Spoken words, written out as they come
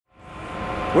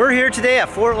We're here today at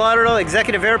Fort Lauderdale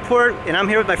Executive Airport, and I'm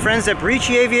here with my friends at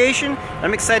SUPERYACHT Aviation.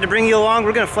 I'm excited to bring you along.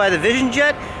 We're going to fly the Vision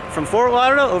Jet from Fort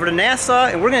Lauderdale over to Nassau,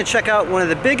 and we're going to check out one of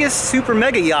the biggest super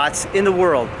mega yachts in the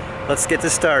world. Let's get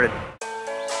this started.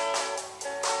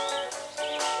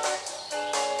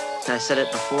 I said it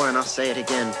before and I'll say it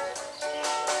again.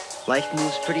 Life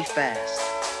moves pretty fast.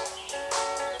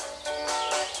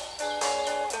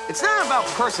 It's not about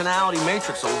personality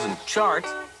matrixels and charts.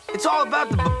 It's all about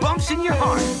the bumps in your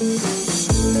heart.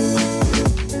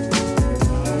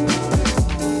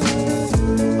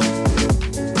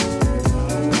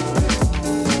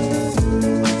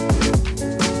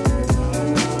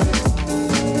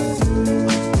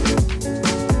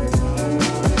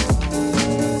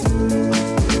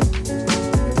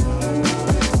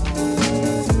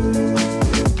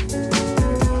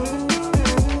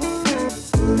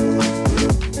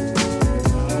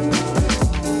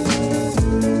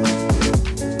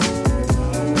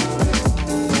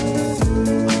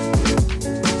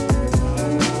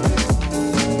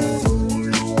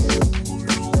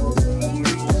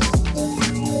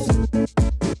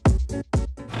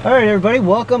 All right, everybody,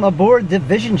 welcome aboard the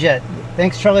Vision Jet.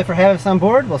 Thanks, Charlie, for having us on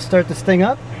board. We'll start this thing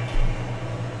up.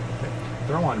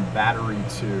 Throw on battery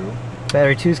 2.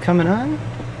 Battery 2's coming on.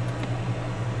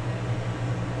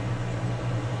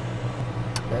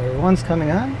 Battery 1's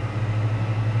coming on.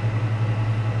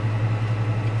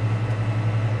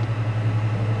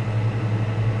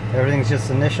 Everything's just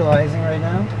initializing right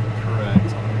now.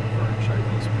 Correct. I'm waiting for a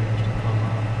checklist page to come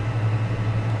up.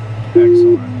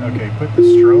 Excellent. Okay, put the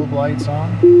strobe lights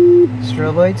on.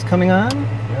 Strobe lights coming on.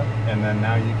 Yep. And then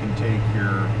now you can take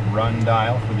your run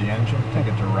dial for the engine. Take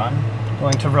it to run.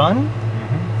 Going to run.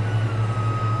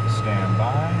 Stand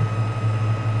by.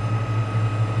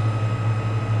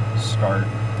 Start.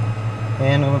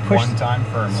 And when we push one time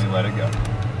firmly, let it go.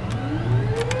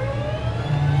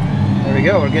 There we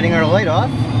go. We're getting our light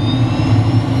off.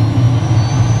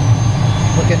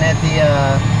 Looking at the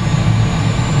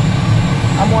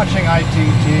I'm watching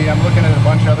ITT. I'm looking at a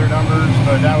bunch of other numbers,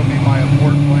 but that would be my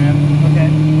abort plan. Okay.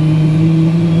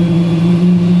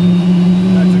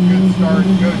 That's a good start.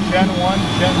 Go Gen 1,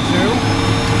 Gen 2.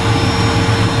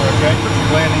 Okay, put your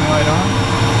landing light on.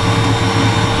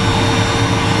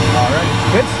 Alright.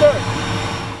 Good start.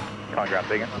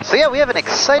 Ground So yeah, we have an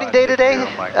exciting day today.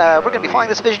 We're going to be flying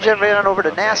this Vision Jet right on over to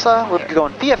Nassau. We'll be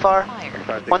going VFR.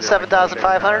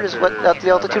 17,500 is what the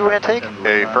altitude we're going to take.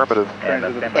 Affirmative.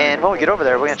 And when we get over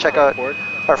there, we're going to check out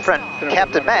our friend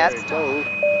Captain Matt,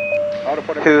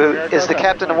 who is the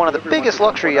captain of one of the biggest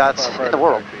luxury yachts in the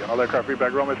world. We'll get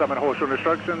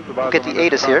the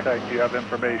ATIS here. You have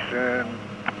information,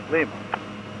 Lima.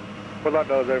 Fort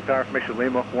Lauderdale aircraft information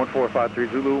Lima, 1453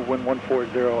 Zulu, wind 140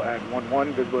 at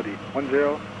 11, visibility 10,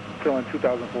 filling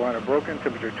 2,400 broken,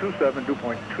 temperature 27, dew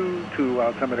point 22,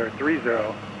 altimeter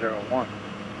 3001.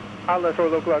 ILS or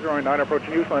localizer runway 9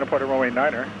 approaching you, flying apart at runway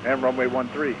 9er and runway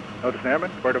 13. Notice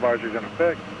Nammon, bird advisory is in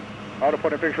effect.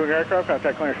 Auto-port and fixed-wing aircraft,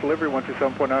 contact clearance delivery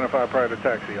 127.95 prior to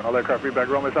taxi. All aircraft feedback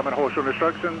runway 7 hold short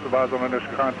instructions, advise on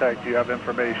initial contact, you have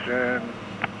information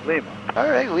Lima.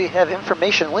 Alright, we have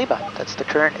information Lima. That's the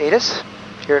current ATIS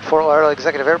here at Fort Lauderdale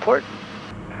Executive Airport.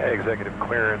 Hey, executive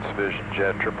clearance, Vision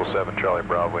Jet 777 Charlie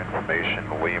Bravo, information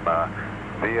Lima,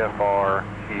 VFR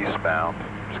eastbound.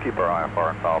 Just keep our IFR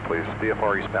on file, please.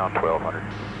 VFR eastbound 1200.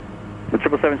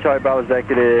 777 Charlie Bravo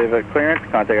executive clearance,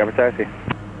 contact after taxi.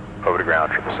 Over to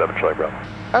ground, 777 Charlie Bravo.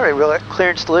 Alright, we'll let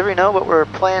clearance delivery know what our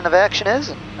plan of action is.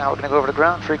 And now we're going to go over to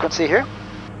ground frequency here.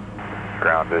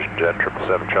 Ground, Vision Jet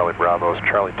 777 Charlie Bravo,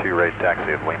 Charlie 2 rate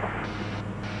taxi of Lima.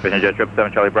 Vision Jet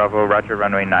 777 Charlie Bravo, roger,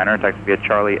 runway 9er, taxi via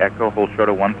Charlie Echo, hold short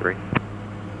of 13.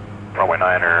 Runway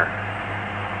 9er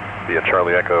via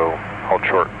Charlie Echo, hold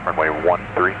short, runway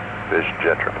 13, Vision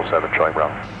Jet 777 Charlie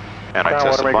Bravo. And I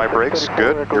tested my brakes,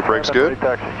 good, your brakes good.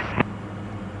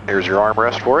 Here's your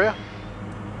armrest for you.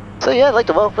 So yeah, I'd like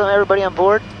to welcome everybody on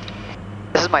board.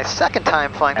 This is my second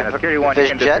time flying the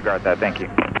Vision Jet. That, thank you.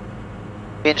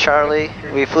 Me and Charlie,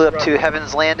 we flew up to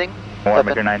Heaven's Landing up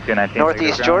in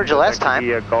Northeast Georgia last time.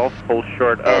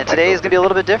 And today is going to be a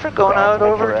little bit different, going out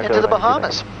over into the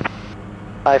Bahamas.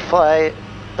 I fly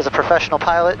as a professional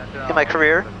pilot in my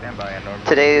career.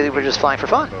 Today we're just flying for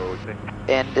fun.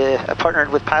 And I partnered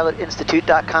with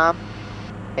pilotinstitute.com,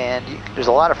 and there's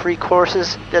a lot of free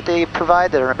courses that they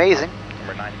provide that are amazing.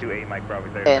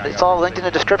 And it's all linked in the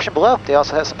description below. They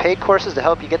also have some paid courses to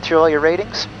help you get through all your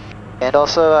ratings. And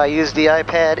also I use the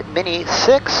iPad Mini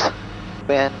 6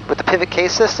 with the pivot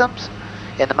case systems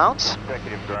and the mounts.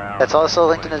 That's also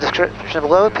linked in the description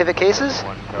below, pivot cases.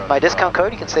 With my discount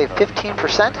code you can save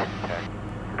 15%.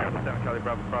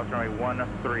 Bravo, cross runway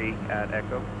 13 at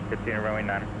Echo, continue runway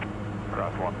 9er.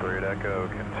 Cross 13 at Echo,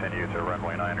 continue to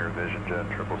runway 9er, Vision Jet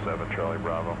 777 Charlie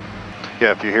Bravo.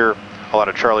 Yeah, if you hear a lot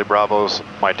of Charlie Bravos,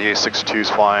 my DA62's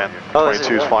flying,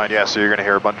 22's flying, yeah, so you're going to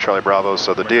hear a bunch of Charlie Bravos.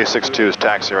 So the DA62 is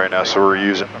taxiing right now, so we're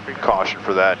using caution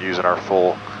for that and using our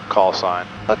full call sign.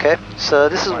 Okay, so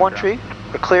this is one tree.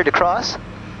 We're cleared to cross,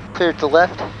 cleared to the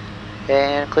left,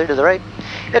 and cleared to the right.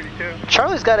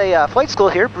 Charlie's got a flight school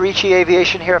here, Barici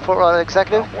Aviation here at Fort Lauderdale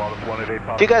Executive.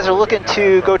 If you guys are looking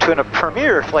to go to a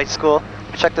premier flight school,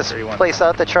 check this place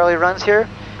out that Charlie runs here.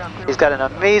 He's got an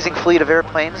amazing fleet of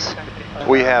airplanes.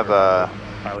 We have a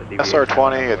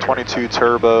SR-20, a 22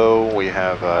 turbo, we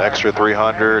have a Extra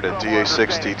 300, a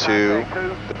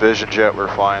DA-62, the Vision Jet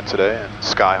we're flying today, and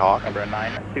Skyhawk.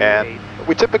 And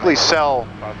we typically sell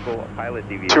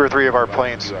 2 or 3 of our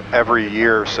planes every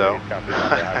year or so.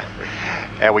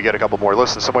 And we get a couple more.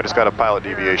 Listen, someone just got a pilot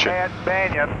deviation.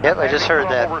 Yep, I just heard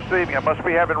that. Receiving. I must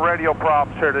be having radio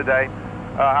problems here today.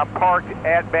 I'm parked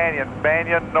at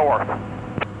Banyan North.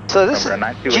 So this is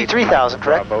G3000,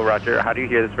 correct? Bravo, Roger. How do you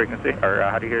hear this frequency, or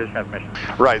how do you hear this transmission?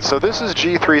 Right, so this is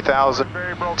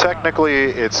G3000.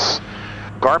 Technically, it's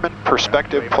Garmin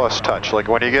Perspective plus touch. Like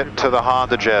when you get into the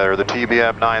Honda Jet or the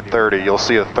TBM 930, you'll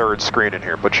see a third screen in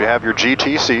here. But you have your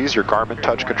GTCs, your Garmin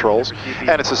touch controls,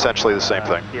 and it's essentially the same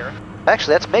thing.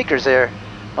 Actually, that's Makers there.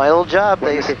 My old job,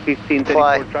 they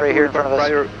fly right here in front of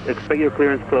us. Expect your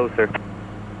clearance closer.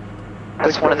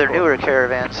 That's one of their newer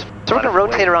caravans. So we're going to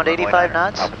rotate around 85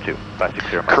 knots?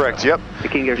 Correct, yep.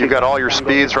 You've got all your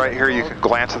speeds right here. You can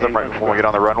glance at them right before we get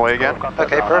on the runway again.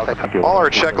 Okay, perfect. All our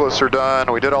checklists are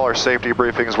done. We did all our safety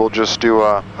briefings. We'll just do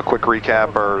a quick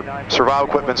recap. Our survival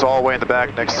equipment's all the way in the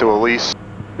back next to Elise.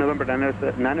 November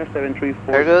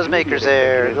 9734. There goes Makers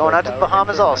there. Going out to the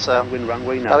Bahamas also. All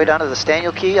the way down to the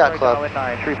Staniel Key Yacht Club.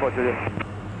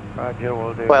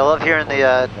 Well, I love hearing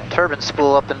the turbine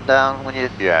spool up and down when you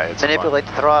manipulate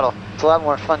the throttle. It's a lot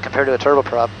more fun compared to a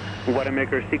turboprop.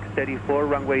 Watermaker 634,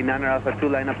 runway 9 Alpha 2,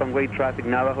 line up on way traffic,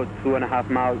 Navajo 2.5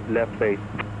 miles, left base.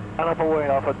 Line up on way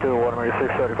Alpha 2, Watermaker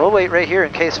 634. We'll wait right here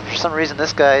in case for some reason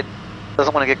this guy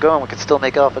doesn't want to get going. We could still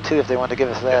make Alpha 2 if they want to give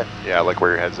us that. Yeah, I like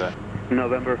where your head's at.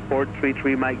 November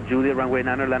 433, Mike Juliet, runway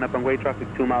 9, line up on way traffic,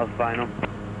 2 miles final.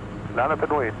 Line up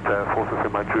and wait, 433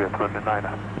 Mike Juliet, runway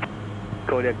 9.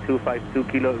 Kodiak 252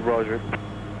 Kilo, Roger.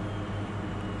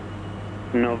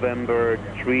 November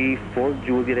 3, Fort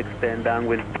Juliet, extend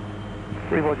downwind.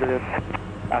 3 Juliet.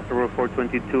 After road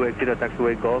 422, exit at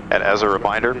taxiway Golf. And as a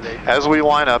reminder, as we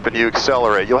line up and you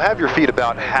accelerate, you'll have your feet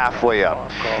about halfway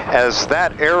up. As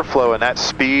that airflow and that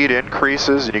speed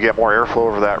increases and you get more airflow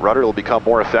over that rudder, it'll become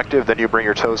more effective. Then you bring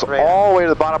your toes all the way to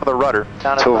the bottom of the rudder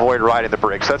to avoid riding the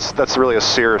brakes. That's really a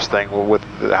serious thing with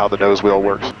how the nose wheel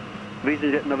works.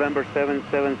 Vision Jet November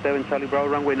 777 Charlie Bravo,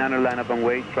 runway 9er, line up and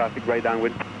wait, traffic right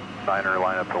downwind. 9er,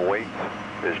 line up and wait,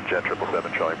 Vision Jet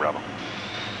 777 Charlie Bravo.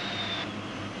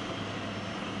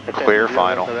 Clear,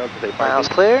 final. Miles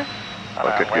clear.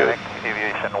 Looking good.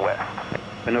 Aviation west.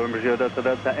 November 0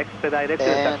 Delta, expedite exit.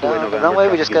 And on the runway,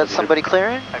 we just got somebody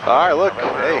clearing. All right, look,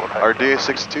 hey, our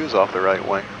DA-62's off the right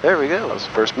wing. There we go. That was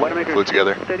the first plane we flew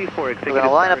together. We're going to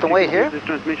line up and wait here.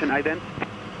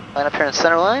 Line up here in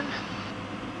center line.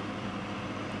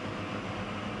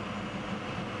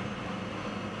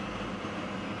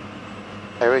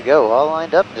 There we go, all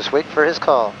lined up, just wait for his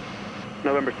call.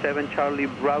 November 7, Charlie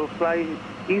Bravo, fly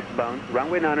eastbound,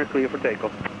 runway 9er, clear for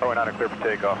takeoff. Runway 9er, clear for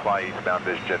takeoff, fly eastbound,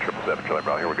 Vision Jet 777 Charlie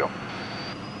Bravo, here we go.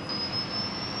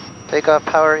 Takeoff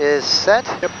power is set.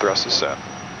 Yep, thrust is set.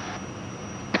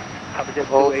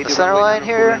 Hold the center line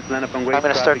here. I'm going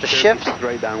to start to shift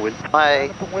my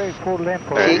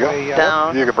feet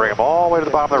down. You can bring them all the way to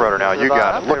the bottom of the rudder now. You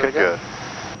got it, looking good.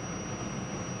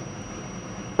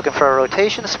 Looking for a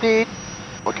rotation speed.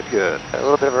 Looking good. A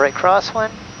little bit of a right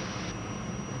crosswind.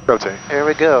 Rotate. There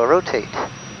we go, rotate.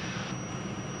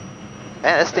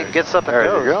 Man, this thing gets up and goes.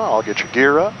 There you go, I'll get your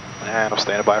gear up, and I'm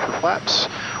standing by for flaps.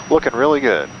 Looking really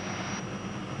good.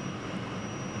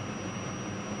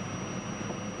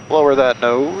 Lower that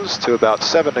nose to about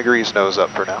 7 degrees nose up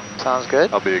for now. Sounds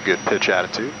good. That'll be a good pitch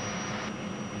attitude.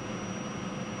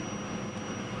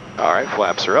 All right,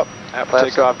 flaps are up. After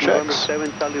takeoff checks. 7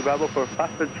 Charlie Bravo for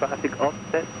faster traffic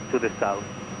offset to the south.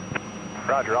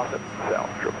 Roger, offset south,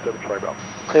 777 Charlie Bravo.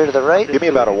 Clear to the right. Give me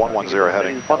about a 110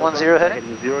 heading. 110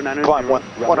 heading? Climb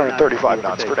 135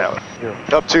 knots for now.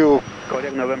 Up to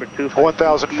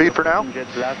 1,000 feet for now.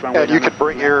 And you can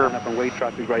bring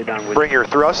your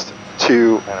thrust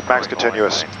to max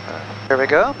continuous. There we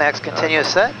go, max continuous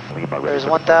set. There's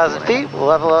 1,000 feet, we'll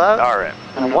level it out. All right.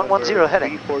 And 110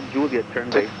 heading.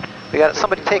 We got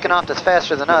somebody taking off that's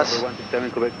faster than us.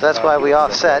 That's why we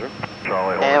offset.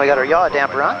 And we got our yaw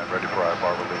damper on.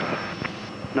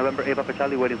 November 8 Papa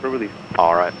Charlie, waiting for release.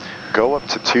 All right. Go up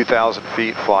to 2,000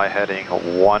 feet, fly heading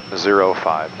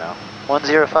 105 now.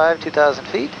 105, 2,000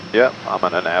 feet? Yep, I'm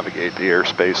going to navigate the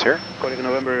airspace here. Calling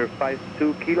November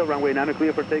 52 kilo, runway 9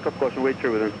 clear for takeoff, caution weight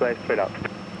turbulence, fly straight out.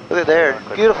 Look at there,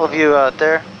 beautiful view out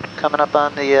there, coming up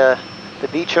on the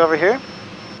beach over here.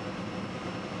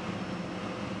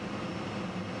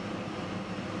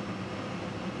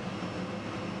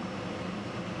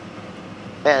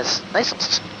 Man, it's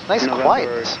nice and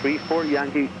quiet. 34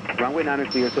 Yankee, runway 9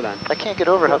 clear to land. I can't get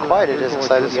over how quiet it is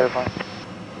inside this airplane.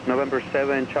 November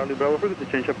 7 Charlie Bravo,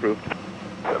 frequency change approved.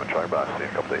 7 Charlie Bravo, see you in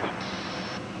a couple days.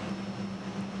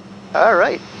 All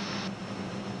right.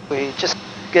 We just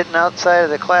getting outside of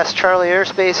the Class Charlie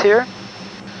airspace here.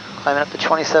 Climbing up to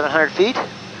 2,700 feet.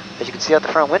 As you can see out the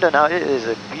front window now, it is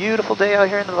a beautiful day out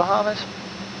here in the Bahamas.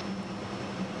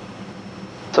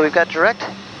 So we've got direct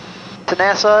to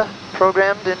NASA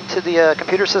programmed into the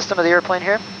computer system of the airplane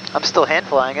here. I'm still hand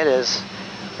flying it, as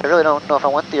I really don't know if I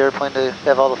want the airplane to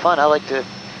have all the fun. I like to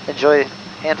enjoy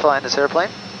hand flying this airplane.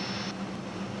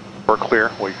 We're clear.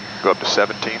 We go up to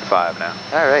 17.5 now.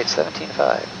 All right,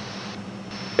 17.5.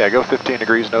 Yeah, go 15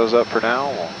 degrees nose up for now.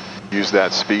 We'll use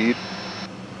that speed.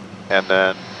 And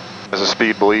then as the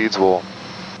speed bleeds, we'll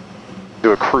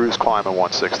do a cruise climb at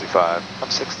 165.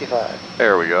 165.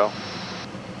 There we go.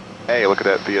 Hey, look at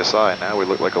that PSI. Now we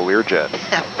look like a Learjet.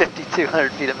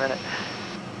 5,200 feet a minute.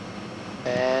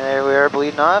 And there we are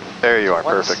bleeding off. There you are,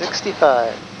 perfect.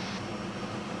 165.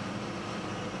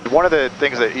 One of the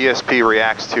things that ESP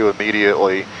reacts to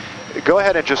immediately, go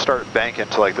ahead and just start banking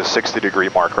to like the 60-degree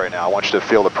mark right now. I want you to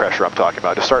feel the pressure I'm talking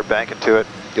about. Just start banking to it.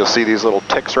 You'll see these little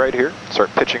ticks right here.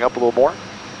 Start pitching up a little more.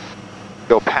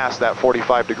 Go past that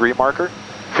 45-degree marker.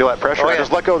 Feel that pressure? Oh, yeah.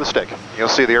 Just let go of the stick. You'll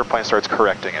see the airplane starts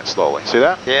correcting it slowly. See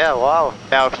that? Yeah, wow.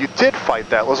 Now, if you did fight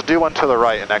that, let's do one to the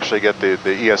right and actually get the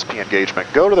ESP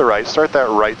engagement. Go to the right, start that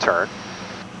right turn.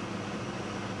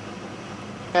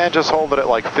 And just hold it at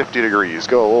like 50 degrees.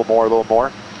 Go a little more, a little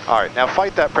more. All right, now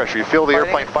fight that pressure. You feel the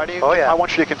airplane fighting you? Oh, yeah. I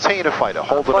want you to continue to fight it.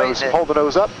 Hold the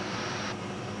nose up.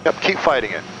 Yep, keep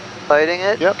fighting it. Fighting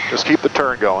it? Yep, just keep the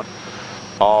turn going.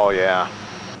 Oh, yeah.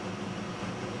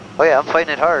 Oh, yeah, I'm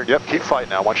fighting it hard. Yep, keep fighting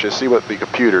now. I want you to see what the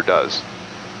computer does.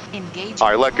 All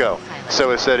right, let go.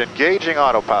 So it said engaging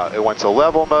autopilot. It went to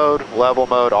level mode,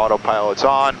 autopilot's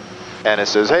on. And it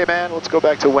says, hey man, let's go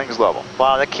back to wings level.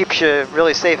 Wow, that keeps you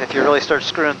really safe if you really start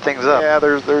screwing things up. Yeah,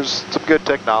 there's some good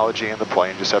technology in the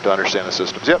plane. You just have to understand the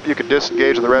systems. Yep, you can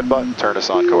disengage the red button, turn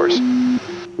us on course.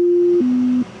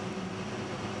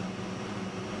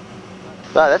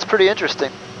 Wow, that's pretty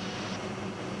interesting.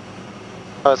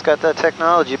 Oh, it's got that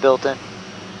technology built in.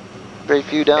 Great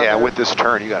view down there. Yeah, with this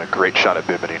turn, you got a great shot at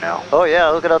Bimini now. Oh yeah,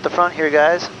 look at out the front here,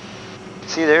 guys.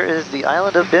 See, there is the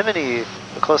island of Bimini,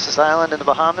 the closest island in the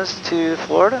Bahamas to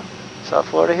Florida, South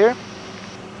Florida here.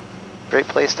 Great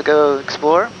place to go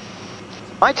explore.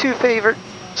 My two favorite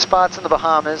spots in the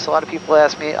Bahamas, a lot of people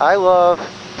ask me, I love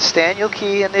Staniel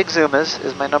Key and the Exumas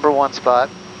is my #1 spot.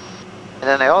 And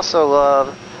then I also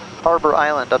love Harbor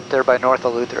Island up there by North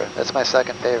Eleuthera. That's my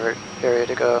second favorite area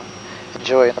to go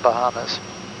enjoy in the Bahamas.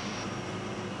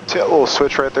 See that little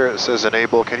switch right there that says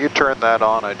enable? Can you turn that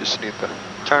on? I just need the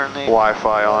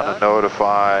Wi-Fi on to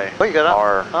notify you got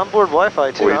our onboard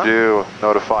Wi-Fi too, We do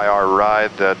notify our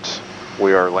ride that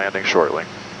we are landing shortly.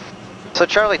 So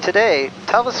Charlie, today,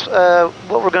 tell us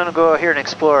what we're going to go out here and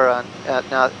explore on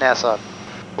NASA.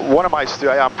 One of my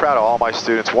I'm proud of all my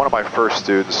students. One of my first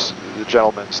students, the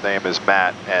gentleman's name is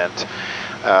Matt, and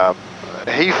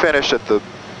he finished at the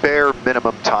bare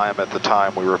minimum time at the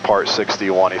time we were part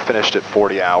 61. He finished at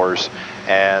 40 hours,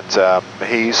 and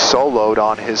he soloed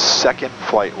on his second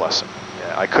flight lesson.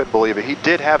 Yeah, I couldn't believe it. He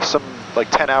did have some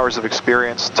like 10 hours of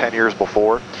experience 10 years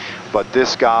before, but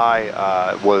this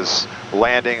guy was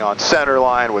landing on center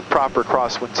line with proper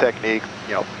crosswind technique,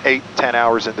 8-10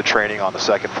 hours into training on the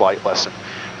second flight lesson.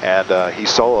 And he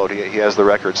soloed, he has the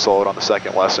record, soloed on the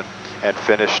second lesson, and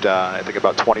finished, I think,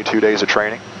 about 22 days of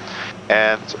training.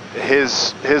 And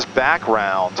his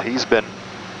background, he's been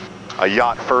a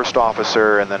yacht first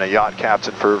officer and then a yacht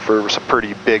captain for some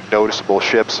pretty big noticeable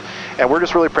ships. And we're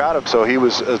just really proud of him. So he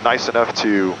was nice enough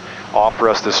to offer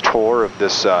us this tour of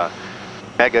this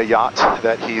mega yacht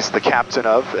that he's the captain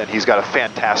of, and he's got a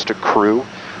fantastic crew.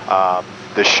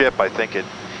 The ship, I think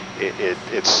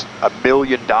it's $1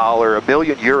 million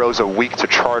euros a week to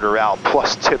charter out,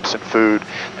 plus tips and food.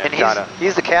 And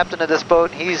he's the captain of this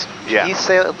boat. He's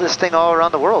sailed this thing all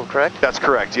around the world, correct? That's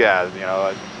correct.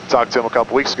 Yeah, Talked to him a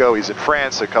couple weeks ago. He's in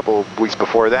France. A couple weeks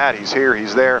before that, he's here,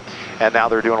 he's there, and now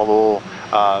they're doing a little,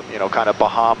 you know, kind of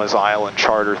Bahamas island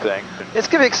charter thing. It's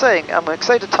going to be exciting. I'm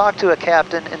excited to talk to a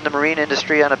captain in the marine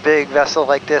industry on a big vessel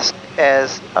like this,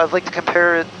 as I'd like to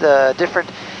compare the different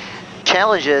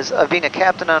challenges of being a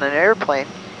captain on an airplane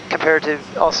compared to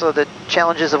also the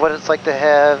challenges of what it's like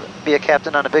to be a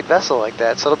captain on a big vessel like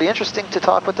that. So it'll be interesting to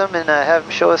talk with them and have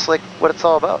them show us like what it's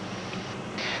all about.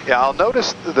 Yeah, I'll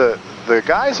notice the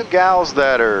guys and gals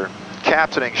that are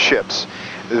captaining ships,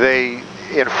 they,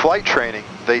 in flight training,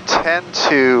 they tend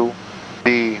to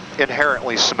be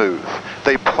inherently smooth.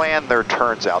 They plan their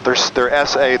turns out. Their SA,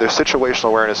 their situational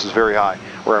awareness is very high.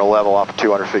 We're in a level off of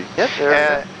 200 feet. Yep,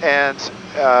 and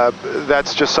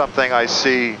that's just something I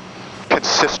see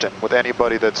consistent with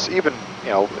anybody that's even, you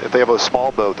know, if they have a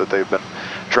small boat that they've been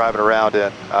driving around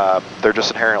in, they're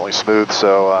just inherently smooth.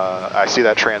 So I see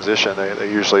that transition.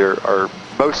 They usually are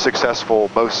most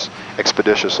successful, most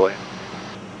expeditiously.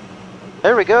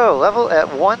 There we go, level at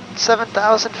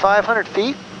 17,500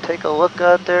 feet. Take a look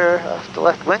out there off the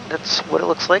left wing. That's what it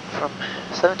looks like from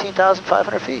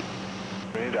 17,500 feet.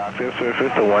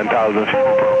 Surface to 1,000 feet.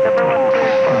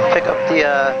 Pick up the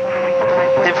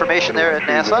information there at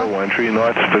NASA. 13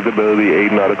 knots, visibility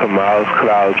 8 nautical miles,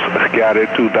 clouds scattered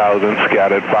 2,000,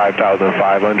 scattered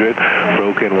 5,500,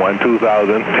 broken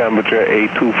 1,2,000, temperature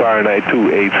 82 Fahrenheit,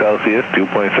 28 Celsius,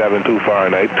 2.72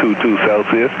 Fahrenheit, 22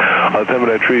 Celsius,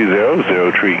 altimeter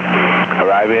 3003.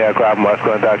 Arriving aircraft must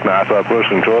contact NASA approach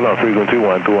control on frequency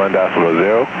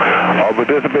 121.0. All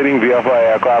participating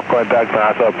VFR aircraft contact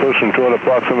NASA approach control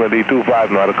approximately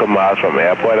 25 nautical miles from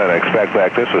airport and expect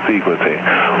practice for sequencing.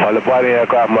 All departing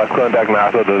aircraft must contact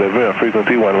NASA delivery on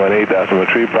frequency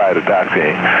 118.3 prior to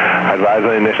taxiing. Advise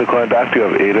on initial contact, you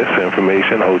have ATIS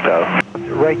information hotel.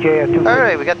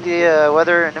 Alright, we got the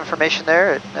weather and information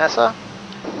there at NASA.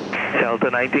 Delta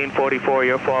 1944,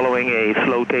 you're following a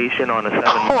flotation on a 7.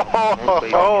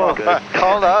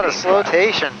 Called out a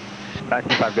flotation.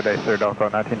 95, good day, sir. Delta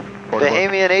 1944.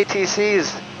 Bahamian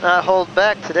ATCs not hold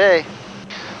back today.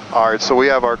 All right, so we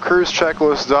have our cruise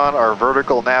checklist done. Our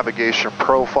vertical navigation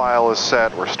profile is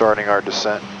set. We're starting our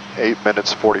descent 8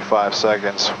 minutes 45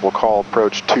 seconds. We'll call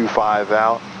approach 25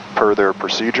 out per their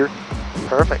procedure.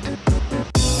 Perfect.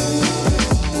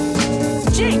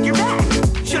 Jake, you're back.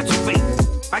 Shut your face.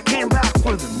 I came back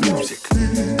for the music.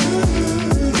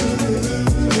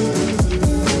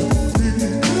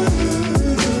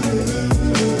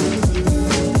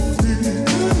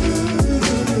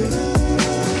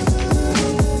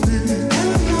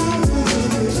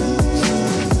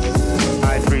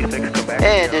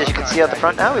 And as you can see out the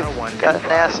front now, we've got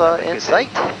NASA in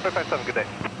sight. Good day.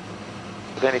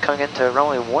 We're going to be coming into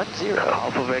runway 10.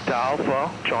 Alpha Victor Alpha,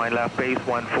 join left base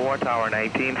 14, tower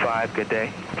 19.5, good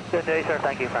day. Good day, sir.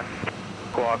 Thank you, friend.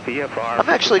 I'm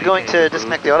actually going to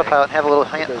disconnect the autopilot and have a little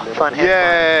fun hand.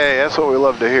 Yay, that's what we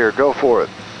love to hear. Go for it.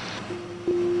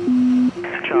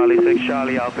 Charlie 6,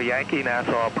 Charlie Alpha Yankee,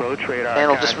 NASA approach radar.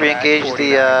 And we'll just re-engage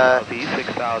the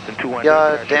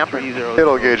yaw damper.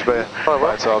 It'll engage by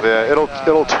itself, yeah.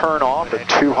 It'll turn off at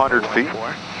 200 feet.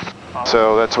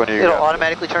 So that's when you... It'll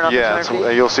automatically turn off at 200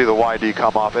 feet? You'll see the YD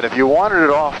come off. And if you wanted it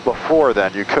off before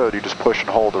then, you could. You just push and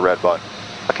hold the red button.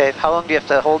 Okay, how long do you have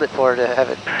to hold it for to have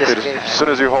it disengaged? As soon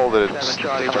as you hold it, it's...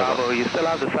 Charlie Bravo, you still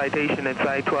have the citation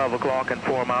inside 12 o'clock and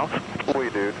 4 miles? We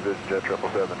do. This is Jet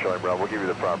 777 Charlie Bravo. We'll give you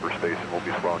the proper space and we'll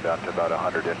be slowing down to about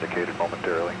 100 indicated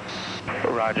momentarily.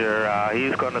 Roger,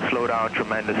 he's going to slow down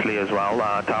tremendously as well.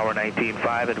 Tower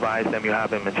 19.5, advise them you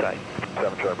have him in sight.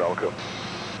 7 Charlie Bravo, go.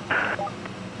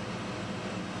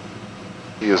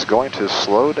 He is going to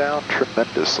slow down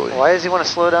tremendously. Why does he want to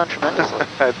slow down tremendously?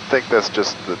 I think that's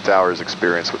just the tower's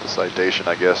experience with the citation,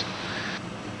 I guess.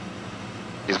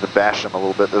 He's been bashing him a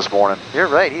little bit this morning. You're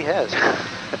right, he has.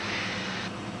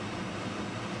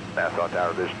 Nassau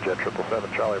Tower Vision Jet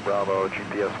 777 Charlie Bravo,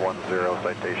 GPS 10,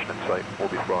 citation in sight. We'll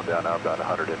be slowing down now about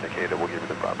 100 indicated. We'll give you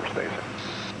the proper spacing.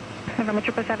 November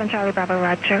 777 Charlie Bravo,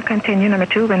 roger. Continue, number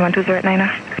 2, wind 120 at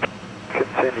 9.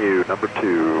 Continue, number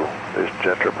 2, Vision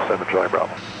Jet 777 Charlie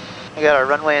Bravo. We got our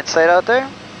runway in sight out there.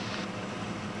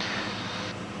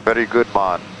 Very good,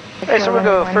 man. Okay, so we'll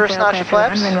go first notch of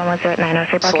flaps.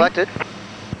 Selected.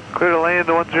 Clear to land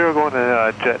 10, going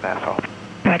to Jet Nassau.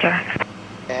 Roger.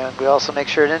 And we also make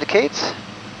sure it indicates.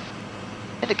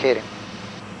 Indicating.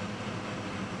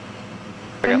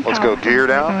 Okay, let's go gear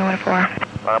down.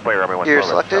 Gear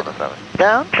selected.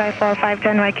 Down. Skyfall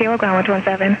 510, right kilo, ground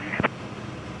 117.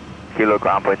 Kilo,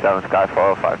 ground point 7,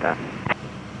 Skyfall 510.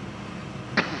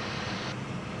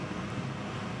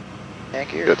 And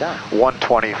gear Good. down.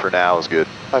 120 for now is good.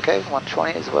 Okay,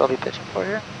 120 is what I'll be pitching for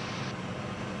here.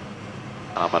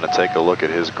 I'm going to take a look at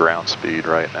his ground speed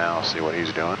right now, see what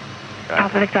he's doing. Okay.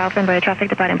 Alpha Victor Alpha inbound traffic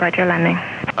departing prior to your landing.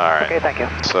 All right. Okay, thank you.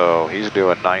 So he's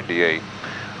doing 98.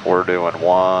 We're doing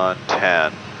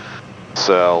 110.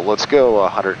 So let's go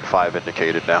 105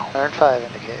 indicated now. 105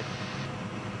 indicated.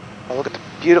 Well, look at the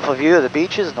beautiful view of the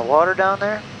beaches and the water down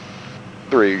there.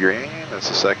 3 green, that's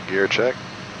the second gear check.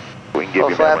 We can give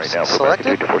you that right now for back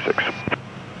to 2246.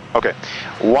 Okay,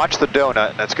 watch the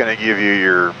donut, that's going to give you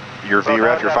your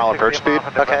VREF, your final approach speed.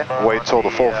 Okay. Wait till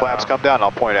the full flaps come down,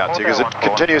 I'll point out to you, because it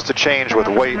continues to change with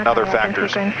weight and other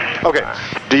factors. Okay,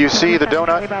 do you see the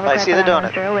donut? I see the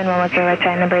donut. Wind 110 right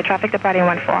side, number 8 traffic departing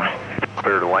 14.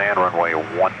 Clear to land, runway 10,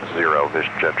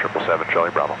 Vision Jet 777,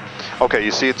 Charlie Bravo. Okay,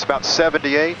 you see it's about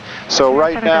 78, so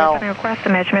right now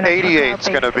 88 is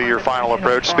going to be your final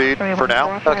approach speed for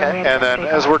now. Okay. And then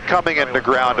as we're coming into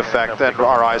ground effect, then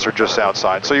our eyes are just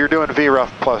outside. So you're doing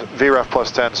VREF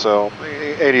plus 10, so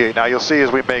 88. Now you'll see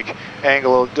as we make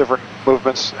angle of different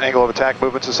movements, angle of attack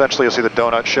movements, essentially you'll see the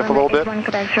donut shift a little bit.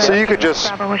 So you could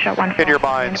just, in your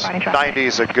minds, 90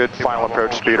 is a good final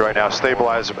approach speed right now.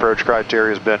 Stabilized approach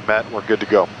criteria has been met, we're good to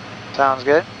go. Sounds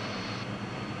good.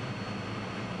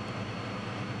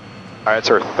 All right,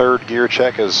 it's our third gear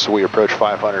check as we approach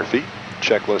 500 feet.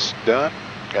 Checklist done.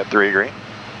 Got 3 green.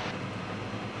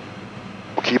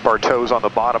 We'll keep our toes on the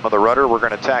bottom of the rudder. We're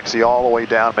going to taxi all the way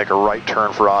down, make a right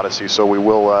turn for Odyssey. So we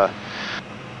will,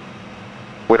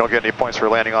 we don't get any points for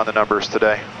landing on the numbers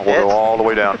today. We'll go all the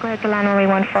way down.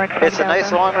 It's a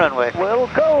nice long runway. We'll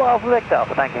go off Victor,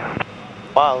 thank you.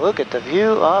 Wow, look at the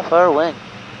view off our wing.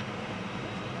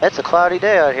 It's a cloudy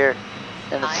day out here,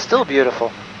 and it's still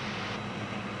beautiful.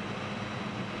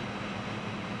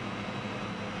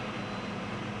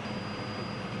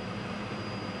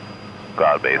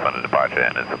 Cloud base on the departure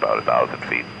end is about 1,000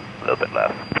 feet, a little bit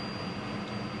less.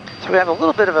 So we have a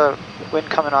little bit of a wind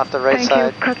coming off the right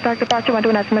side. Thank you. Cut back departure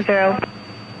 129.0.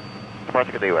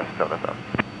 Departure to the US, so that's up.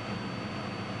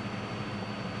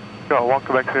 Go, 1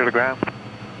 Quebec clear to ground.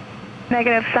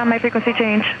 Negative, sound my frequency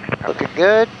change. Looking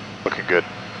good. Looking good.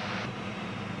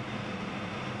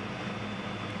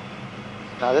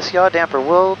 Now this yaw damper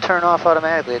will turn off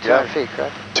automatically at 200 feet,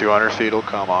 correct? 200 feet will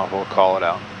come off, we'll call it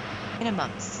out.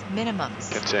 Minimums.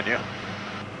 Continue.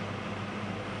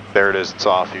 There it is, it's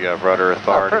off, you have rudder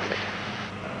authority. Oh, perfect.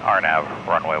 RNAV,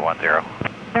 runway 10.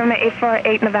 November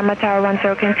 848, November Tower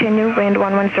 10, continue, wind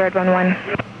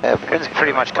 113.11. Wind's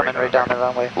pretty much coming right down the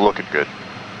runway. Looking good.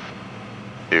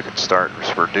 You can start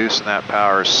reducing that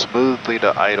power smoothly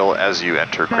to idle as you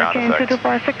enter ground effect.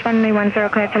 2246, runway 10,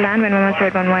 clear to land, wind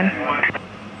 113.11.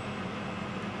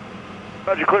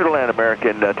 Roger, clear to land,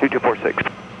 American 2246.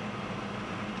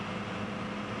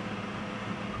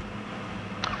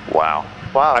 Wow.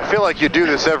 Wow. I feel like you do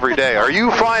this every day. Are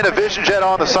you flying a Vision Jet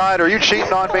on the side? Are you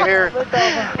cheating on me here?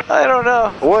 I don't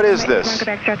know. What is this?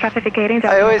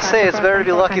 I always say it's better to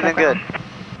be lucky than good.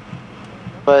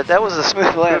 But that was a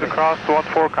smooth landing. Across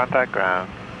 14, contact ground.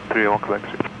 31 Quebec.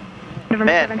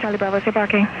 November 7, Charlie Bravo, say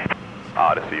parking.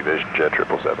 Odyssey, Vision Jet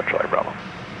 777, Charlie Bravo.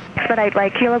 Expedite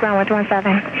right, kilo ground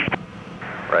 117.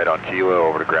 Right on kilo,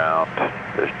 over to ground,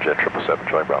 Vision Jet 777,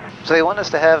 Charlie Bravo. So they want us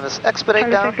to have us expedite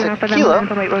down to kilo, and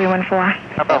we'll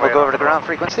go over to ground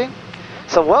frequency.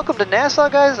 So welcome to Nassau,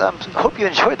 guys. I hope you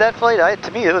enjoyed that flight.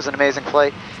 To me, it was an amazing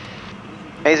flight.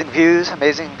 Amazing views,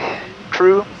 amazing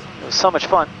crew. It was so much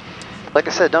fun. Like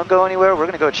I said, don't go anywhere. We're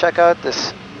going to go check out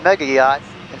this mega yacht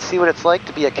and see what it's like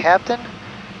to be a captain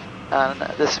on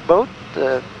this boat,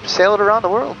 sail it around the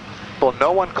world. Well,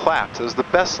 no one clapped. It was the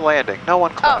best landing. No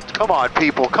one clapped. Oh. Come on,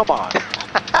 people. Come on.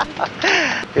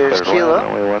 Here's kilo.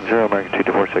 Runway 10, American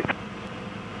 2246.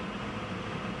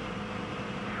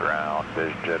 Ground,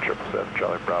 Vision Jet 777,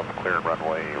 Charlie Bravo, clearing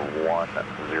runway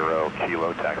 10,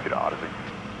 kilo, taxi to Odyssey.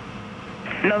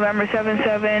 November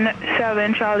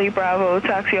 777, Charlie Bravo,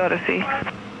 taxi Odyssey.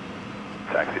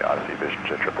 Taxi Odyssey, Vision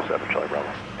Jet 777, Charlie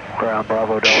Bravo. Ground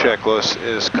Bravo. Checklist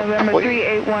is complete. November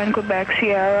 381, Quebec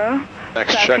Sierra.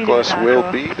 Next checklist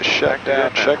will be the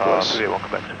shutdown checklist.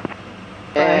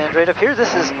 And right up here,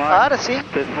 this is Odyssey.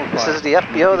 This is the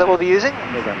FBO that we'll be using.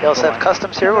 They also have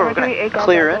customs here where we're going to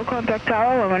clear in. Contact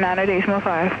tower,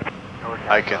 198.5.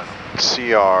 I can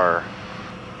see our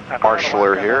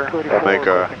marshaller here. We'll make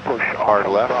a hard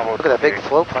left. Look at that big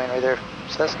flow plane right there.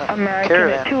 Cessna American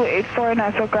Caravan. 284,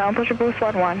 Nassau ground, push a boost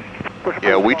 11.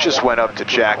 Yeah, we just went up to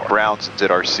Jack Brown's and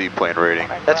did our seaplane rating.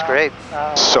 That's great.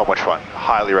 So much fun.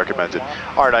 Highly recommended.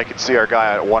 All right, I can see our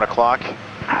guy at 1 o'clock.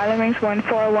 Island Wings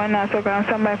 141, Nassau ground,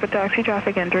 standby for taxi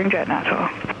traffic entering Jet Nassau.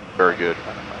 Very good.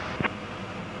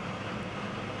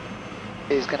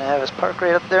 He's going to have his park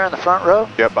right up there in the front row.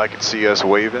 Yep, I can see us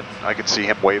waving. I can see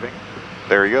him waving.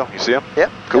 There you go. You see him? Yep.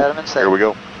 Cool. Got him in sight. Here we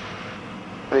go.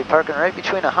 We'll be parking right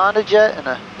between a Honda Jet and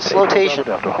a flotation.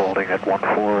 Holding at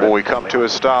 14. When we come to a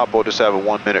stop, we'll just have a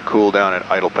 1 minute cool down at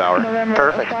idle power. November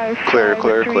Perfect. 5, Clear,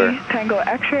 clear, 3, clear. Tango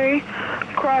X-ray,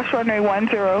 cross runway 10.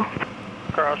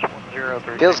 Cross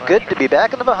 103. Feels good to be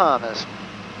back in the Bahamas.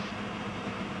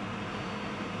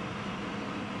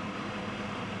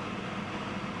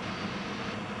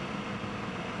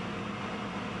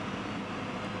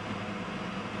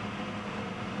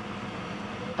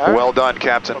 Right. Well done,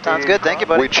 Captain. Sounds good. Thank you,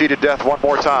 buddy. We cheated death one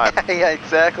more time. Yeah,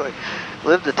 exactly.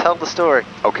 Live to tell the story.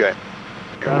 Okay.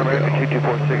 Here we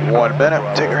go. 1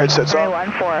 minute. Take your headsets off.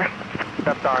 14.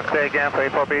 Stepped on. Say again, play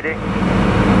for BD.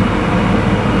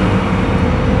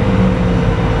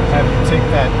 Have you take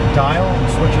that dial and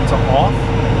switch it to off,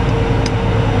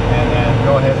 and then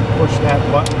go ahead and push that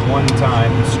button one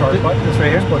time. The start button. This right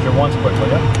here. Push it once quickly.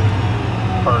 Yep.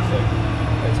 Perfect.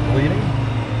 It's bleeding.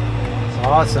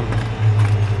 Awesome.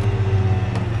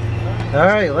 All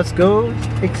right, let's go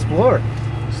explore.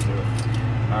 Let's do it.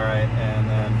 All right, and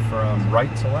then from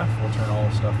right to left, we'll turn all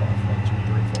the stuff off. 1, 2,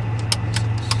 3,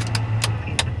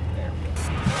 4, 5, 6.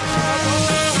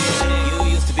 There we go.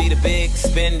 You used to be the big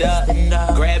spender,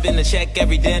 grabbing the check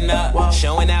every dinner,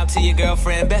 showing out to your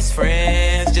girlfriend, best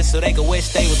friends, just so they could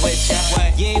wish they was with ya.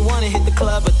 You ain't wanna hit the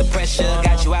club, but the pressure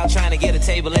got you out trying to get a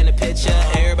table in the picture.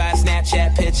 Everybody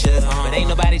Snapchat pictures, but ain't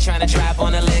nobody trying to drive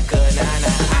on the liquor. Nah,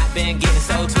 I've been getting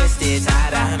so twisted,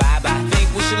 tie-dye, bye-bye. Think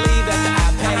we should leave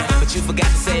after I pay, but you forgot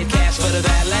to save cash for the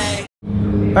valet.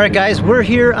 All right, guys, we're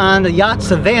here on the yacht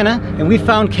Savannah, and we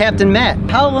found Captain Matt.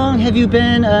 How long have you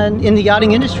been in the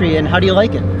yachting industry, and how do you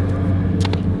like it?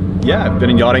 Yeah, I've been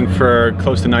in yachting for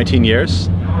close to 19 years.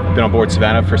 I've been on board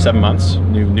Savannah for 7 months,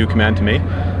 new command to me.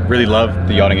 Really love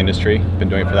the yachting industry, been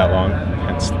doing it for that long,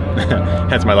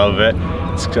 hence my love of it.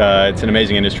 It's an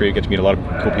amazing industry, you get to meet a lot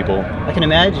of cool people. I can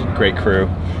imagine. Great crew.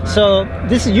 So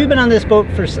you've been on this boat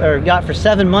yacht for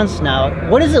 7 months now.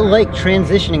 What is it like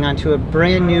transitioning onto a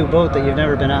brand new boat that you've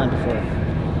never been on before?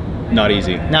 Not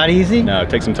easy. Not easy? No, it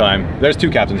takes some time. There's 2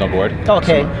 captains on board.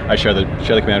 Okay. So I share the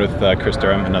command with Chris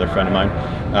Durham, another friend of mine.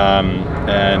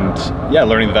 And yeah,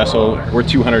 learning the vessel. We're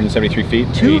 273 feet,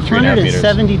 83.5 meters.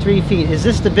 273 feet. Is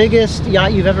this the biggest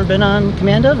yacht you've ever been on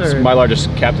command of? Or? It's my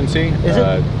largest captaincy. Is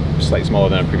it? Slightly smaller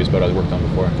than a previous boat I worked on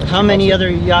before. How many other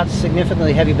yachts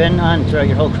significantly have you been on throughout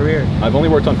your whole career? I've only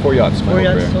worked on 4 yachts. 4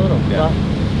 yachts total. Yeah.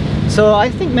 Wow. So I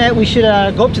think, Matt, we should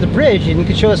go up to the bridge and you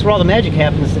could show us where all the magic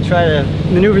happens to try to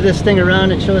maneuver this thing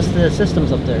around and show us the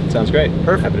systems up there. Sounds great.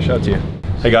 Perfect. Happy to show it to you.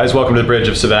 Hey guys, welcome to the bridge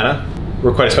of Savannah.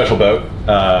 We're quite a special boat.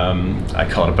 I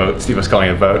call it a boat. Steve was calling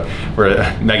it a boat. We're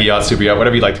a mega yacht, super yacht,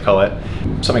 whatever you'd like to call it.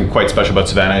 Something quite special about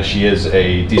Savannah. She is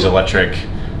a diesel-electric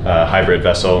hybrid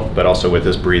vessel, but also with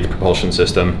this breathed propulsion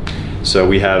system. So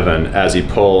we have an ASI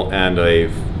pull and a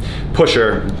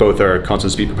pusher. Both are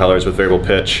constant speed propellers with variable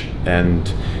pitch,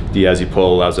 and the ASI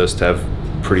pull allows us to have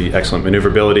pretty excellent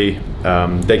maneuverability.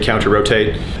 They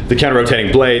counter-rotate. The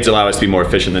counter-rotating blades allow us to be more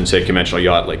efficient than, say, a conventional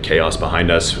yacht like Chaos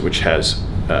behind us, which has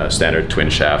standard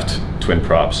twin shaft, twin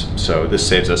props. So this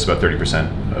saves us about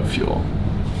 30% of fuel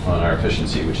on our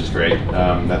efficiency, which is great.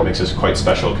 That makes us quite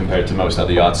special compared to most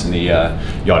other yachts in the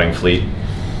yachting fleet.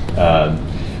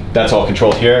 That's all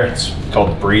controlled here. It's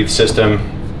called the Breathe system,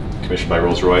 commissioned by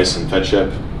Rolls-Royce and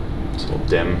Fedship. It's a little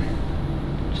dim.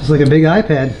 Just like a big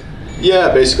iPad.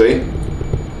 Yeah, basically.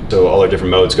 So all our different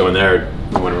modes go in there.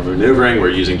 When we're maneuvering, we're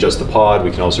using just the pod.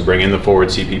 We can also bring in the forward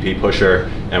CPP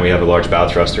pusher, and we have a large bow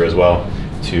thruster as well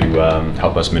to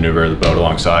help us maneuver the boat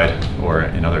alongside or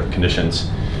in other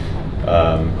conditions.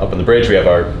 Up on the bridge, we have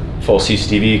our full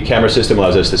CCTV camera system.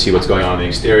 Allows us to see what's going on in the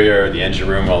exterior, the engine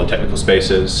room, all the technical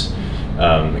spaces,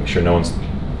 making sure no one's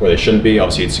where they shouldn't be.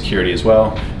 Obviously, it's security as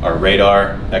well. Our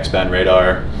radar, X-band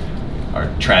radar, our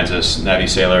Transis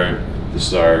Navisailor.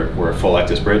 We're a full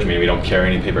Ectis bridge, meaning we don't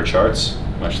carry any paper charts,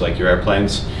 much like your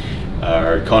airplanes.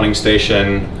 Our conning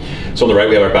station. So on the right,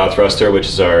 we have our bow thruster, which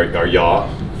is our yaw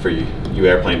for you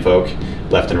airplane folk,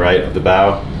 left and right of the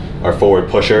bow. Our forward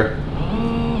pusher.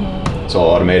 It's all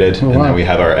automated. Oh, wow. And then we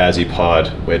have our ASI pod,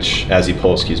 ASI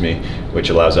pull, which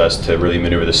allows us to really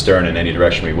maneuver the stern in any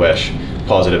direction we wish,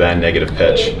 positive and negative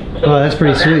pitch. Oh, that's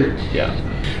pretty sweet. Yeah.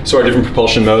 So our different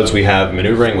propulsion modes, we have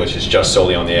maneuvering, which is just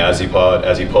solely on the ASI pod,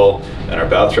 ASI pull, and our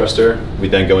bow thruster. We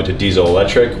then go into diesel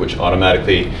electric, which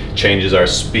automatically changes our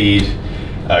speed,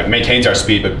 maintains our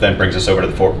speed, but then brings us over to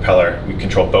the forward propeller. We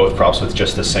control both props with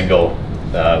just a single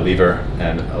lever,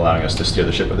 and allowing us to steer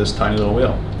the ship with this tiny little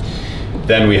wheel.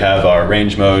 Then we have our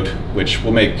range mode, which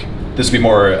will make this be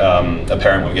more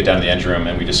apparent when we get down to the engine room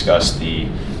and we discuss the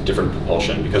different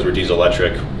propulsion. Because we're diesel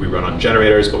electric, we run on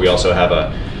generators, but we also have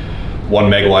a 1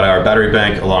 megawatt-hour battery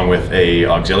bank along with a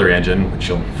auxiliary engine, which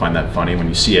you'll find that funny when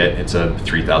you see it. It's a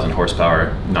 3,000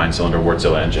 horsepower 9-cylinder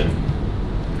Wärtsilä engine.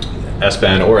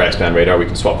 S-band or X-band radar, we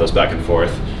can swap those back and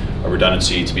forth. A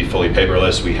redundancy to be fully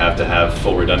paperless, we have to have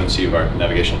full redundancy of our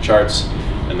navigational charts.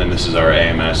 And then this is our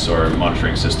AMS or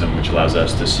monitoring system, which allows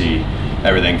us to see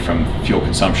everything from fuel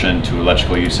consumption to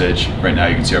electrical usage. Right now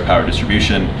you can see our power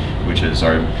distribution, which is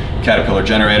our Caterpillar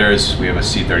generators. We have a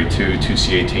C32, 2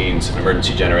 C18s, an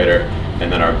emergency generator,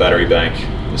 and then our battery bank.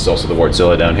 This is also the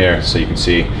Wärtsilä down here, so you can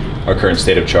see our current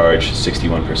state of charge,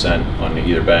 61% on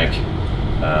either bank.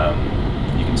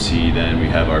 You can see then we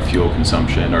have our fuel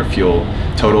consumption, our fuel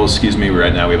totals, excuse me.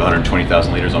 Right now we have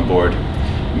 120,000 liters on board.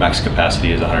 Max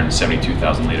capacity is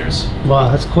 172,000 liters.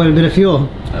 Wow, that's quite a bit of fuel.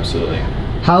 Absolutely.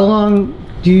 How long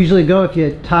do you usually go if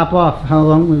you top off? How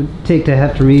long would it take to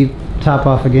have to re-top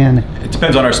off again? It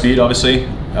depends on our speed, obviously.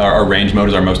 Our range mode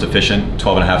is our most efficient,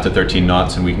 12.5 to 13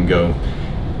 knots, and we can go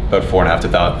about 4.5 to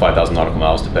 5,000 nautical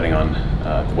miles depending on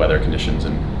the weather conditions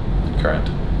and current.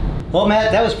 Well,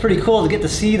 Matt, that was pretty cool to get to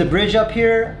see the bridge up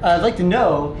here. I'd like to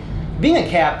know, being a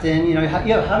captain, you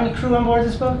have how many crew on board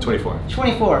this boat? 24.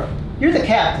 24. You're the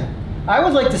captain. I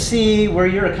would like to see where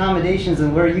your accommodations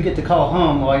and where you get to call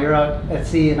home while you're out at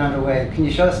sea and underway. Can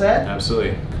you show us that?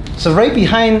 Absolutely. So right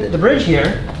behind the bridge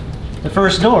here, the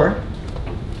first door.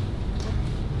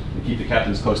 We keep the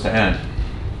captains close to hand.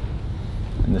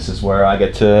 And this is where I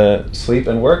get to sleep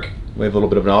and work. We have a little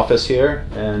bit of an office here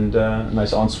and a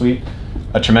nice ensuite.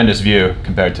 A tremendous view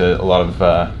compared to a lot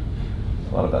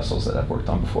of vessels that I've worked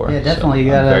on before. Yeah, definitely.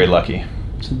 So I'm very lucky.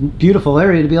 It's a beautiful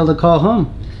area to be able to call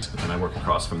home. And I work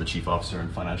across from the chief officer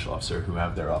and financial officer who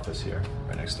have their office here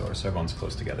right next door, so everyone's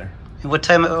close together. And what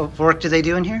type of work do they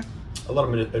do in here? A lot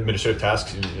of administrative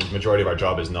tasks. The majority of our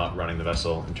job is not running the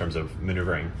vessel in terms of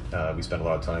maneuvering. We spend a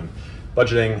lot of time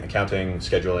budgeting, accounting,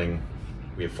 scheduling.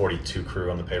 We have 42 crew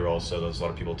on the payroll, so there's a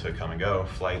lot of people to come and go,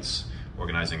 flights,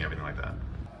 organizing, everything like that.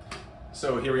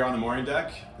 So here we are on the mooring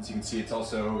deck. As you can see, it's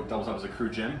also doubles up as a crew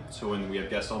gym. So when we have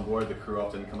guests on board, the crew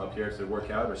often come up here to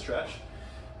work out or stretch.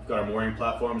 We've got our mooring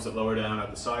platforms that lower down at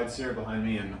the sides here behind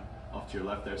me and off to your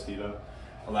left there, Steve-O.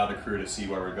 Allow the crew to see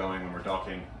where we're going when we're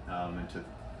docking and to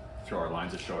throw our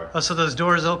lines ashore. Oh, so those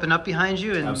doors open up behind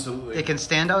you and absolutely they can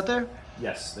stand out there?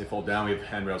 Yes, they fold down. We have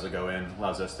handrails that go in.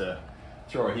 Allows us to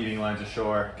throw our heaving lines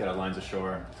ashore, get our lines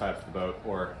ashore, tie up the boat,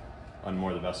 or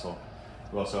unmoor the vessel.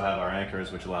 We also have our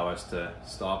anchors, which allow us to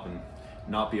stop and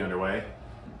not be underway.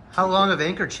 How long of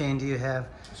anchor chain do you have?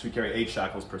 So we carry 8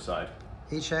 shackles per side.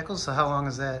 8 shackles? So how long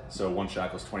is that? So 1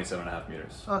 shackle is 27.5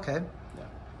 meters. Okay. Yeah.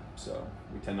 So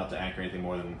we tend not to anchor anything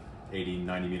more than 80,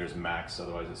 90 meters max,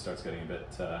 otherwise it starts getting a bit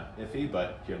iffy,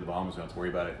 but here in the Bahamas we don't have to worry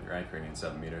about it. You're anchoring in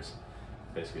 7 meters.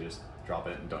 Basically just drop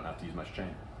it and don't have to use much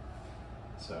chain.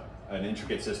 So an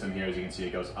intricate system here, as you can see,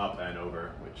 it goes up and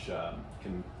over, which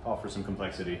can offer some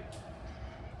complexity.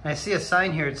 I see a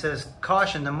sign here. It says,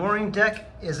 caution, the mooring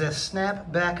deck is a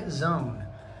snapback zone.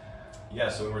 Yeah,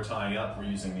 so when we're tying up, we're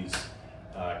using these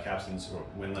capstans or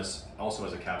windlass. Also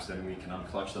as a capstan, we can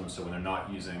unclutch them, so when they're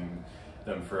not using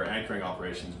them for anchoring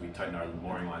operations, we tighten our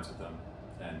mooring lines with them.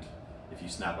 And if you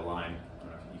snap a line,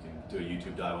 you can do a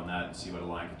YouTube dive on that and see what a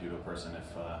line could do to a person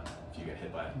if you get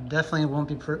hit by it. Definitely wouldn't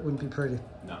be pretty.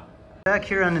 No. Back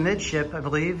here on the midship, I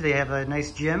believe, they have a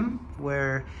nice gym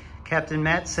where Captain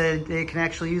Matt said they can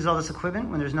actually use all this equipment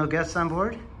when there's no guests on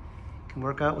board. Can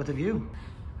work out with a view.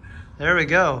 There we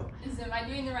go. Am I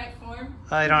doing the right form?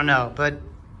 I don't know, but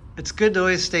it's good to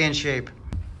always stay in shape.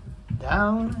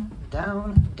 Down,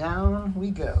 down, down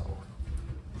we go.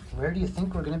 Where do you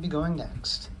think we're going to be going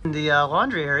next? In the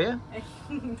laundry area.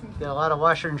 Got a lot of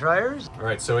washer and dryers. All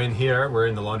right, so in here, we're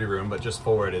in the laundry room, but just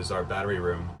forward is our battery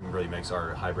room. It really makes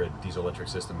our hybrid diesel-electric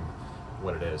system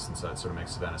what it is, and so that sort of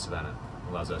makes Savannah.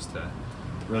 Allows us to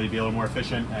really be a little more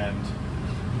efficient and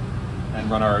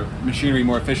run our machinery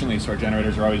more efficiently, so our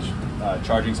generators are always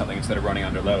charging something instead of running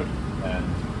under load, and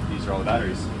these are all the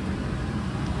batteries.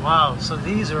 Wow, so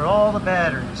these are all the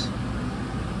batteries.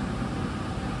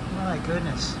 My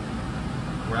goodness.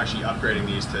 We're actually upgrading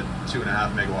these to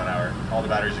 2.5 megawatt hour. All the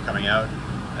batteries are coming out,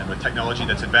 and with technology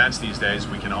that's advanced these days,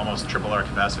 we can almost triple our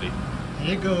capacity. And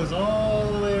it goes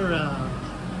all the way around.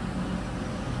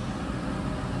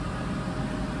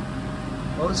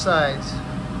 Both sides.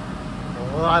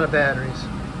 A lot of batteries.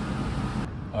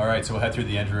 All right, so we'll head through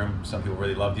the engine room. Some people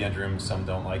really love the engine room, some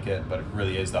don't like it, but it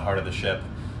really is the heart of the ship.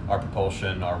 Our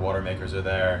propulsion, our water makers are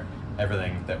there.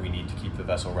 Everything that we need to keep the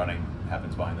vessel running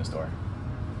happens behind this door.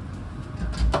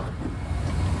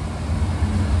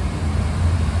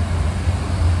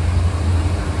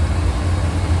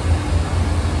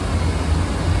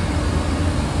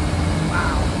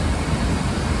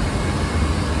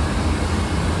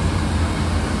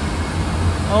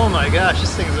 my gosh,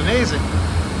 this thing is amazing.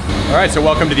 All right, so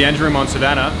welcome to the engine room on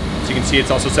Savannah. As you can see, it's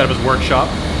also set up as a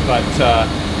workshop, but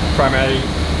primarily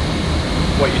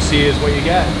what you see is what you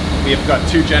get. We have got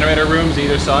 2 generator rooms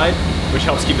either side, which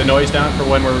helps keep the noise down for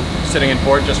when we're sitting in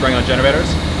port just running on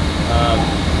generators.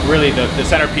 Really the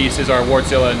centerpiece is our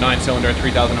Wärtsilä 9-cylinder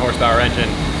 3,000 horsepower engine,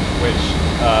 which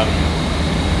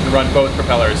can run both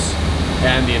propellers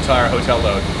and the entire hotel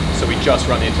load. So we just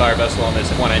run the entire vessel on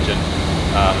this one engine.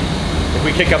 If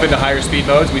we kick up into higher speed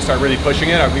modes, we start really pushing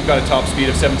it. We've got a top speed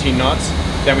of 17 knots.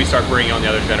 Then we start bringing on the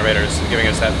other generators and giving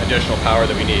us that additional power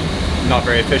that we need. Not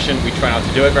very efficient. We try not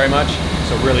to do it very much.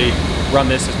 So really run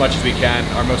this as much as we can.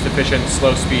 Our most efficient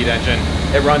slow speed engine.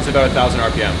 It runs about 1,000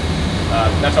 RPM.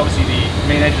 That's obviously the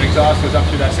main engine exhaust goes up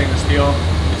through that stainless steel.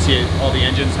 You can see all the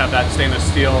engines have that stainless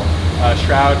steel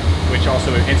shroud, which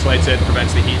also insulates it,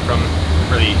 prevents the heat from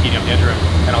really heating up the engine room,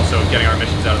 and also getting our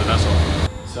emissions out of the vessel.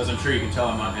 So as I'm sure you can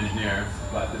tell, I'm not an engineer,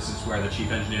 but this is where the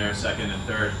chief engineer, second and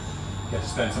third get to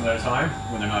spend some of their time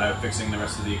when they're not out fixing the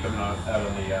rest of the equipment out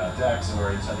on the decks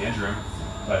or inside the engine room.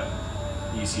 But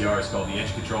the ECR is called the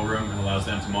engine control room and allows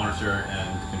them to monitor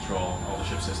and control all the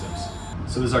ship systems.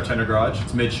 So this is our tender garage.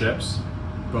 It's midships.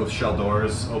 Both shell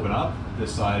doors open up.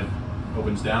 This side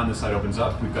opens down, this side opens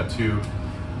up. We've got 2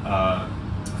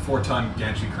 4-ton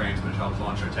gantry cranes which help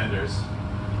launch our tenders.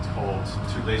 To hold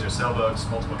 2 laser sailboats,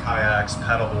 multiple kayaks,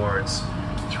 paddle boards,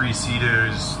 3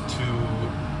 Sea-Doos, 2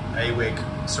 A-wake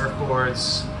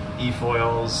surfboards,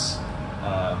 e-foils,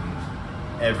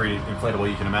 every inflatable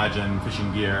you can imagine,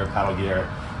 fishing gear, paddle gear.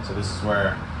 So this is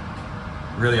where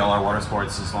really all our water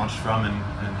sports is launched from, and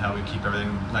how we keep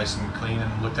everything nice and clean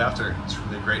and looked after. It's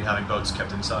really great having boats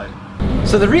kept inside.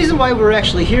 So the reason why we're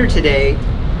actually here today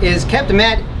is Captain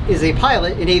Matt is a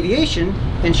pilot in aviation,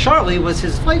 and Charlie was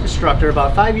his flight instructor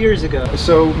about 5 years ago.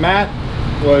 So Matt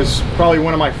was probably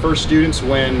one of my first students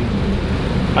when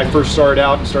I first started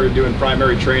out and started doing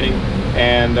primary training,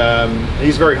 and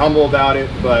he's very humble about it,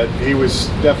 but he was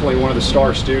definitely one of the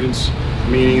star students,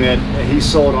 meaning that he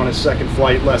sold on his second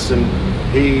flight lesson.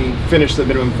 He finished the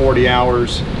minimum 40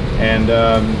 hours, and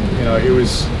you know, it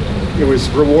was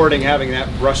rewarding having that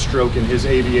brushstroke in his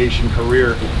aviation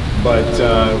career. But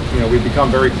you know, we've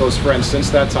become very close friends since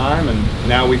that time, and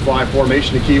now we fly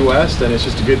formation to Key West, and it's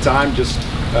just a good time. Just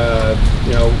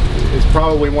you know, it's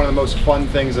probably one of the most fun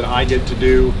things that I get to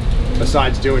do,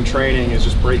 besides doing training, is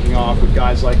just breaking off with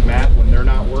guys like Matt when they're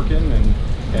not working,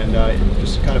 and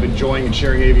just kind of enjoying and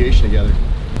sharing aviation together.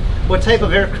 What type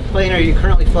of airplane are you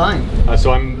currently flying?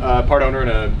 So I'm part owner in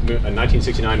a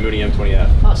 1969 Mooney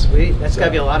M20F. Oh, sweet. That's got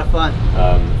to be a lot of fun.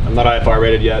 I'm not IFR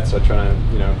rated yet, so I'm trying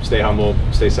to, you know, stay humble,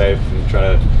 stay safe, and try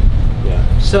to,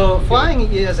 yeah. So flying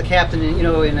as a captain, you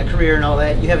know, in a career and all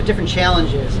that, you have different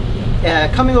challenges.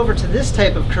 Coming over to this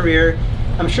type of career,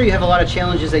 I'm sure you have a lot of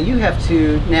challenges that you have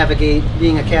to navigate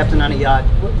being a captain on a yacht.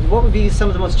 What would be some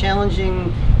of the most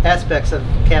challenging aspects of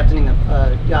captaining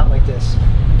a yacht like this?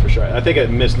 For sure. I think a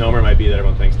misnomer might be that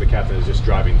everyone thinks the captain is just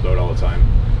driving the boat all the time.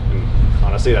 And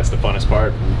honestly, that's the funnest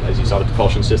part. As you saw, the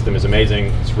propulsion system is amazing.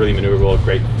 It's really maneuverable,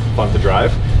 great fun to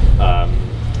drive.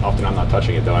 Often I'm not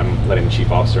touching it though. I'm letting the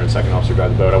chief officer and second officer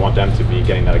drive the boat. I want them to be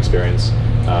getting that experience.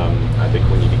 I think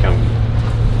when you become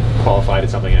qualified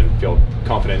at something and feel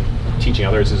confident, teaching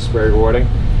others is very rewarding.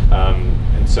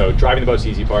 And so driving the boat's the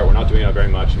easy part. We're not doing it very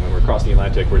much, and when we're crossing the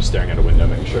Atlantic, we're just staring out a window,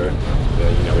 making sure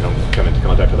that, you know, we don't come into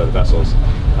contact with other vessels.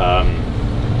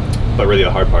 But really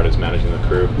the hard part is managing the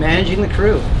crew. Managing the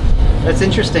crew. That's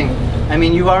interesting. I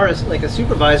mean, you are like a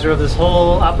supervisor of this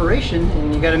whole operation,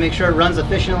 and you got to make sure it runs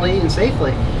efficiently and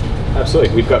safely.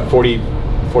 Absolutely. We've got 40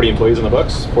 employees on the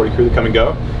books, 40 crew that come and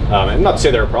go. And not to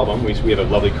say they're a problem. We have a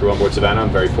lovely crew on board Savannah. I'm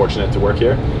very fortunate to work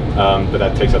here. But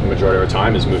that takes up the majority of our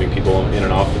time, is moving people in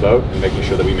and off the boat and making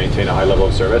sure that we maintain a high level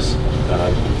of service.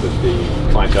 The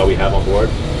clientele we have on board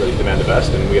really demand the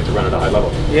best, and we have to run at a high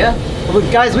level. Yeah. Well,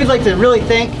 guys, we'd like to really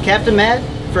thank Captain Matt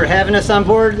for having us on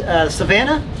board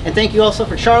Savannah, and thank you also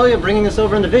for Charlie for bringing us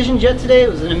over in the Vision Jet today. It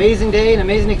was an amazing day, an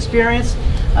amazing experience.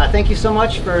 Thank you so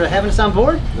much for having us on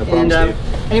board. No problem, and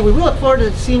anyway, we look forward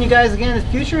to seeing you guys again in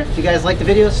the future. If you guys like the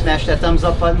video, smash that thumbs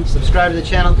up button, subscribe to the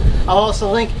channel. I'll also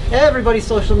link everybody's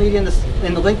social media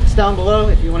in the link that's down below.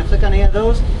 If you want to click on any of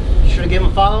those, be sure to give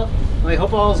them a follow. I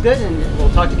hope all is good, and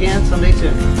we'll talk again someday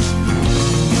soon.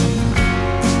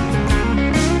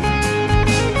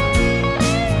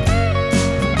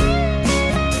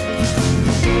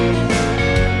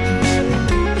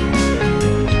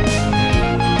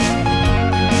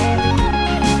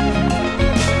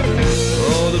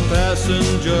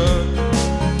 Passenger,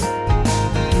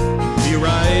 he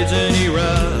rides and he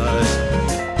rides,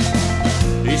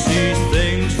 he sees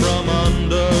things from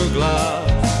under glass,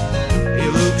 he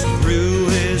looks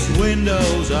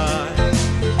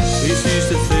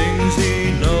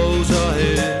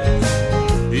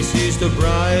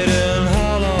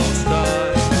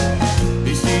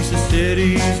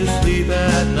to sleep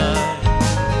at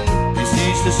night. He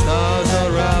sees the stars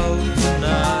are out